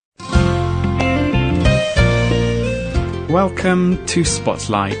Welcome to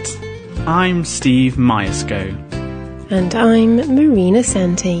Spotlight. I'm Steve Myerscough. And I'm Marina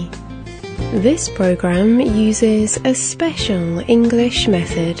Santi. This program uses a special English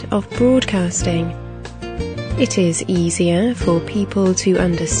method of broadcasting. It is easier for people to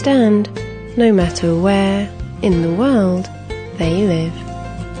understand no matter where in the world they live.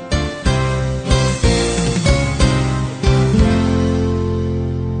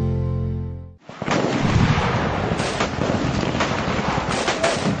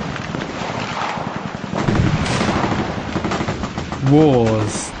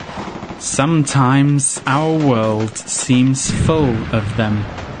 Wars. Sometimes our world seems full of them.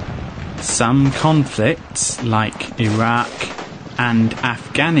 Some conflicts, like Iraq and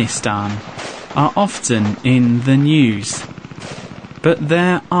Afghanistan, are often in the news. But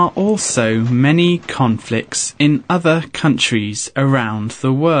there are also many conflicts in other countries around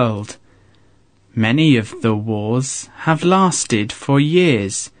the world. Many of the wars have lasted for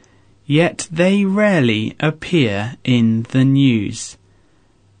years, yet they rarely appear in the news.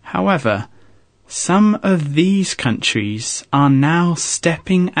 However, some of these countries are now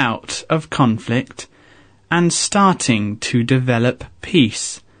stepping out of conflict and starting to develop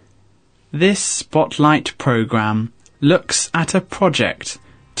peace. This Spotlight program looks at a project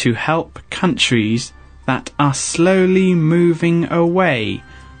to help countries that are slowly moving away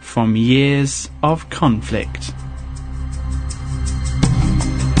from years of conflict.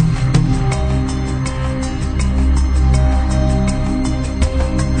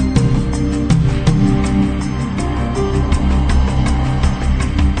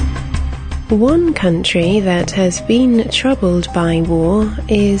 One country that has been troubled by war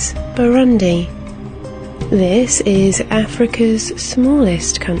is Burundi. This is Africa's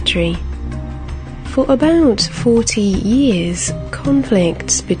smallest country. For about 40 years,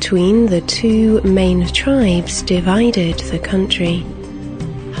 conflicts between the two main tribes divided the country.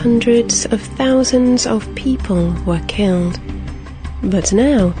 Hundreds of thousands of people were killed. But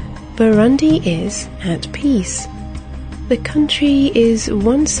now, Burundi is at peace. The country is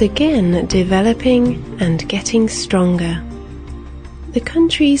once again developing and getting stronger. The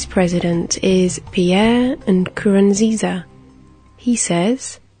country's president is Pierre Nkurunziza. He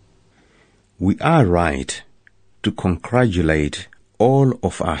says, "We are right to congratulate all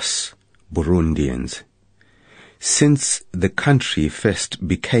of us Burundians. Since the country first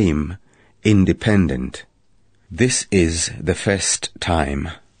became independent, this is the first time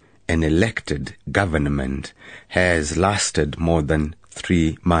an elected government has lasted more than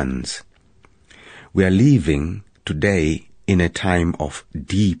 3 months. We are living today in a time of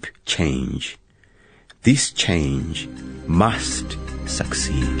deep change. This change must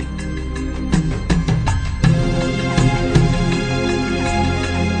succeed."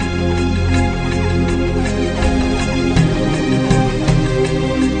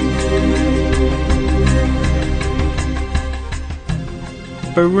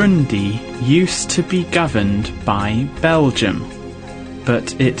 Burundi used to be governed by Belgium,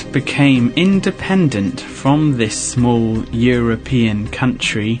 but it became independent from this small European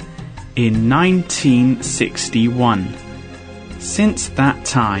country in 1961. Since that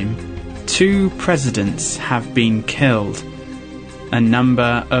time, 2 presidents have been killed. A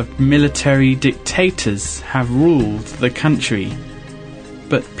number of military dictators have ruled the country,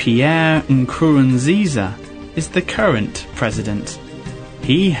 but Pierre Nkurunziza is the current president.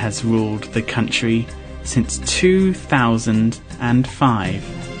 He has ruled the country since 2005.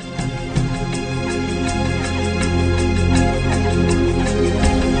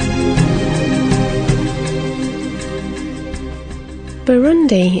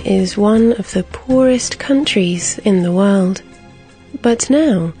 Burundi is one of the poorest countries in the world. But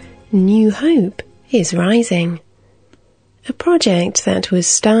now, new hope is rising. A project that was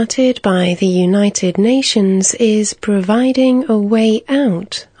started by the United Nations is providing a way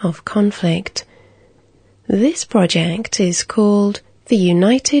out of conflict. This project is called the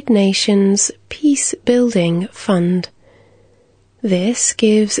United Nations Peace Building Fund. This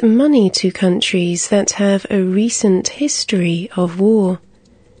gives money to countries that have a recent history of war.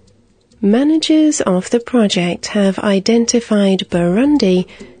 Managers of the project have identified Burundi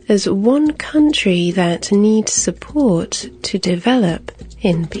as one country that needs support to develop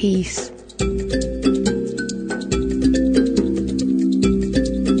in peace.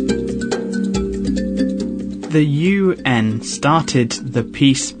 The UN started the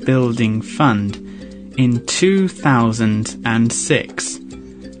Peace Building Fund in 2006.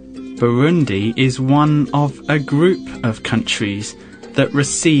 Burundi is one of a group of countries that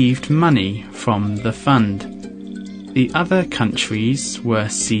received money from the fund. The other countries were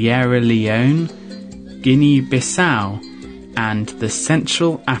Sierra Leone, Guinea-Bissau, and the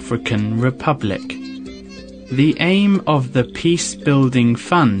Central African Republic. The aim of the Peace-Building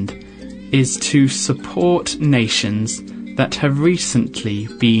Fund is to support nations that have recently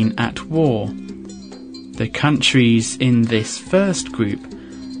been at war. The countries in this first group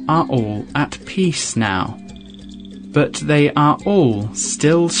are all at peace now, but they are all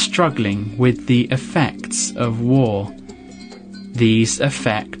still struggling with the effects of war. These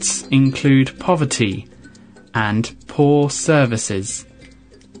effects include poverty and poor services.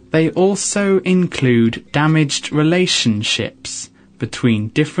 They also include damaged relationships between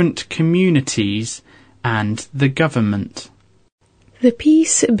different communities and the government. The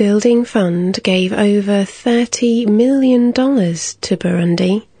Peace Building Fund gave over $30 million to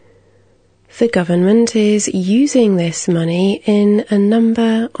Burundi. The government is using this money in a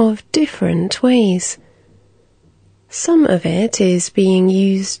number of different ways. Some of it is being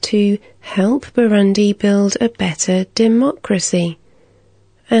used to help Burundi build a better democracy,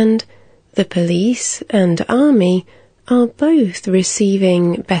 and the police and army are both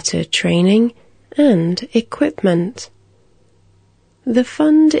receiving better training and equipment. The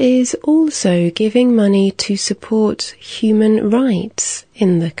fund is also giving money to support human rights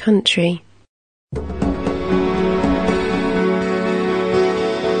in the country.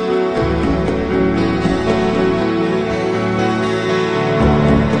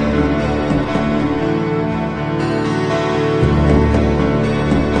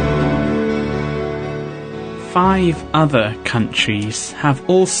 Five other countries have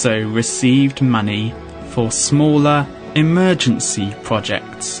also received money for smaller emergency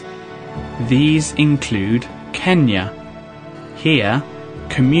projects. These include Kenya. Here,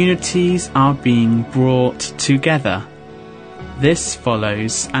 communities are being brought together. This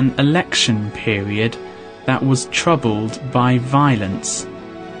follows an election period that was troubled by violence.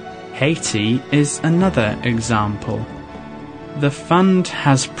 Haiti is another example. The fund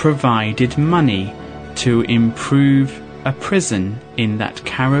has provided money to improve a prison in that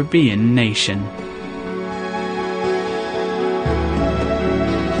Caribbean nation.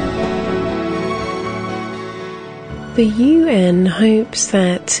 The UN hopes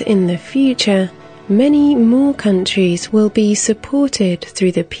that in the future many more countries will be supported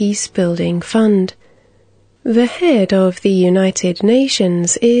through the Peace-Building Fund. The head of the United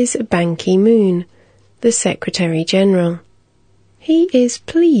Nations is Ban Ki-moon, the Secretary-General. He is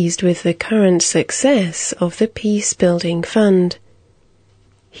pleased with the current success of the Peace-Building Fund.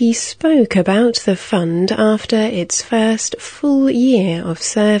 He spoke about the fund after its first full year of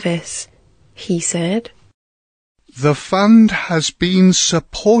service. He said, "The fund has been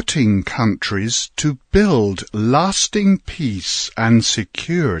supporting countries to build lasting peace and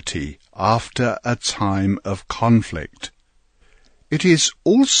security after a time of conflict. It is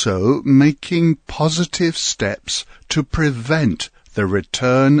also making positive steps to prevent the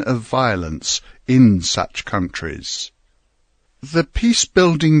return of violence in such countries. The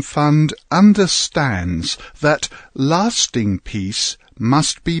Peace-Building Fund understands that lasting peace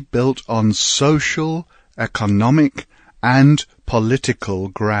must be built on social, economic, and political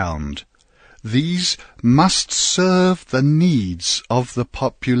ground. These must serve the needs of the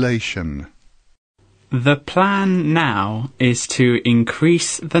population." The plan now is to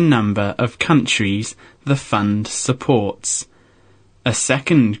increase the number of countries the fund supports. A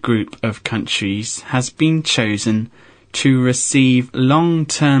second group of countries has been chosen to receive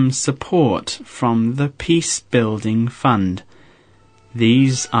long-term support from the Peace-Building Fund.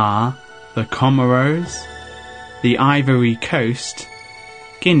 These are the Comoros, the Ivory Coast,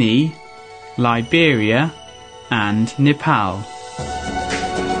 Guinea, Liberia, and Nepal.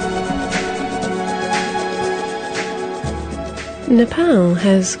 Nepal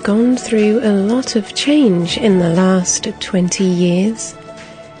has gone through a lot of change in the last 20 years.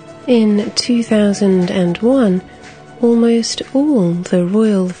 In 2001, almost all the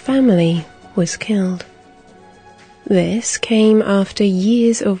royal family was killed. This came after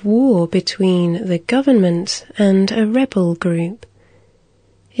years of war between the government and a rebel group.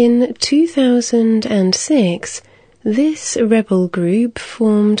 In 2006, this rebel group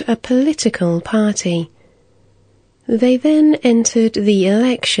formed a political party. They then entered the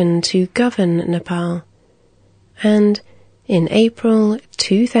election to govern Nepal, and in April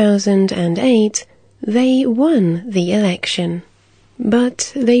 2008 they won the election.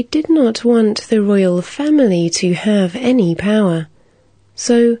 But they did not want the royal family to have any power,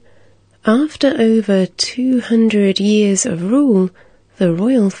 so after over 200 years of rule, the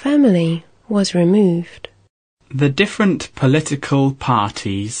royal family was removed. The different political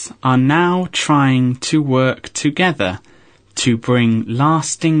parties are now trying to work together to bring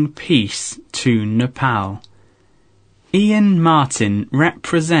lasting peace to Nepal. Ian Martin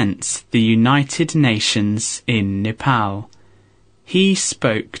represents the United Nations in Nepal. He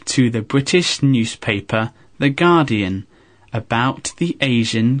spoke to the British newspaper The Guardian about the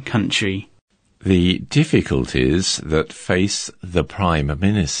Asian country. The difficulties that face the Prime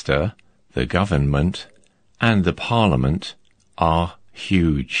Minister, the government, and the Parliament are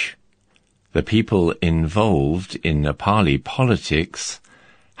huge. The people involved in Nepali politics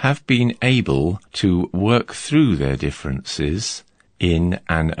have been able to work through their differences in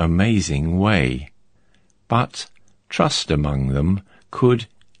an amazing way, but trust among them could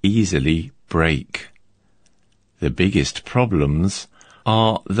easily break. The biggest problems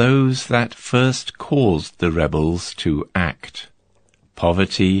are those that first caused the rebels to act: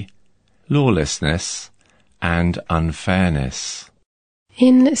 poverty, lawlessness, and unfairness.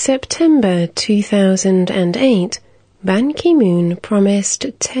 In September 2008, Ban Ki-moon promised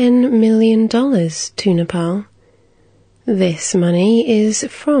 $10 million to Nepal. This money is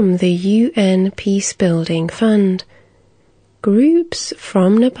from the UN Peacebuilding Fund. Groups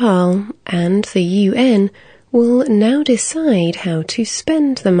from Nepal and the UN will now decide how to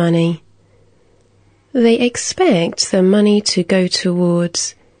spend the money. They expect the money to go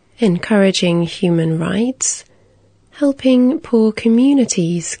towards encouraging human rights, helping poor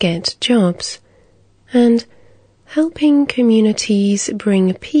communities get jobs, and helping communities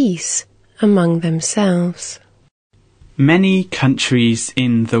bring peace among themselves. Many countries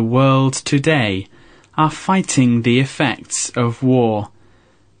in the world today are fighting the effects of war.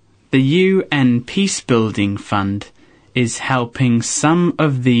 The UN Peacebuilding Fund is helping some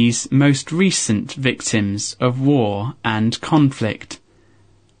of these most recent victims of war and conflict.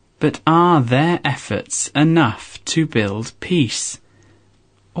 But are their efforts enough to build peace?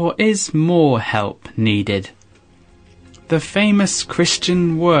 Or is more help needed? The famous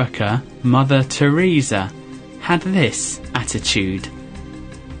Christian worker Mother Teresa had this attitude: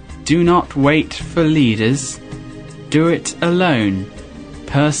 do not wait for leaders, do it alone,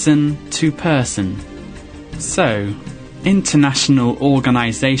 person to person. So, international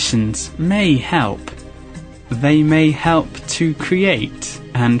organizations may help. They may help to create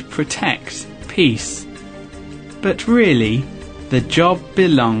and protect peace. But really, the job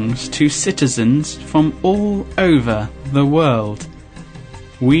belongs to citizens from all over the world.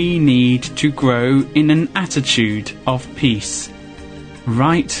 We need to grow in an attitude of peace,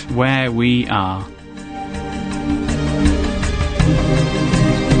 right where we are.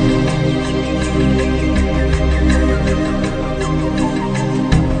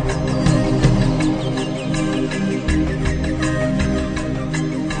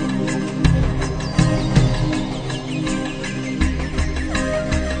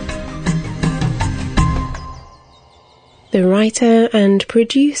 The writer and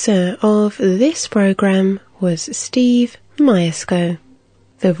producer of this program was Steve Myesko.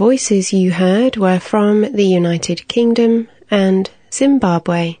 The voices you heard were from the United Kingdom and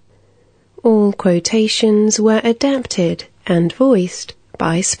Zimbabwe. All quotations were adapted and voiced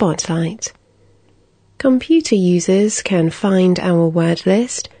by Spotlight. Computer users can find our word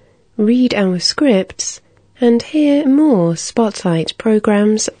list, read our scripts, and hear more Spotlight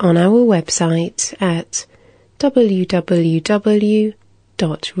programs on our website at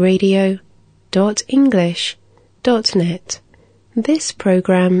www.radio.english.net. This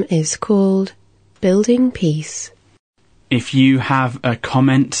program is called Building Peace. If you have a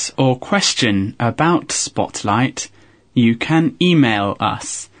comment or question about Spotlight, you can email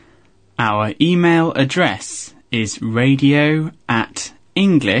us. Our email address is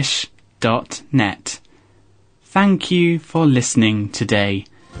radio@english.net. Thank you for listening today.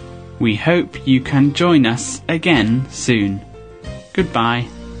 We hope you can join us again soon. Goodbye.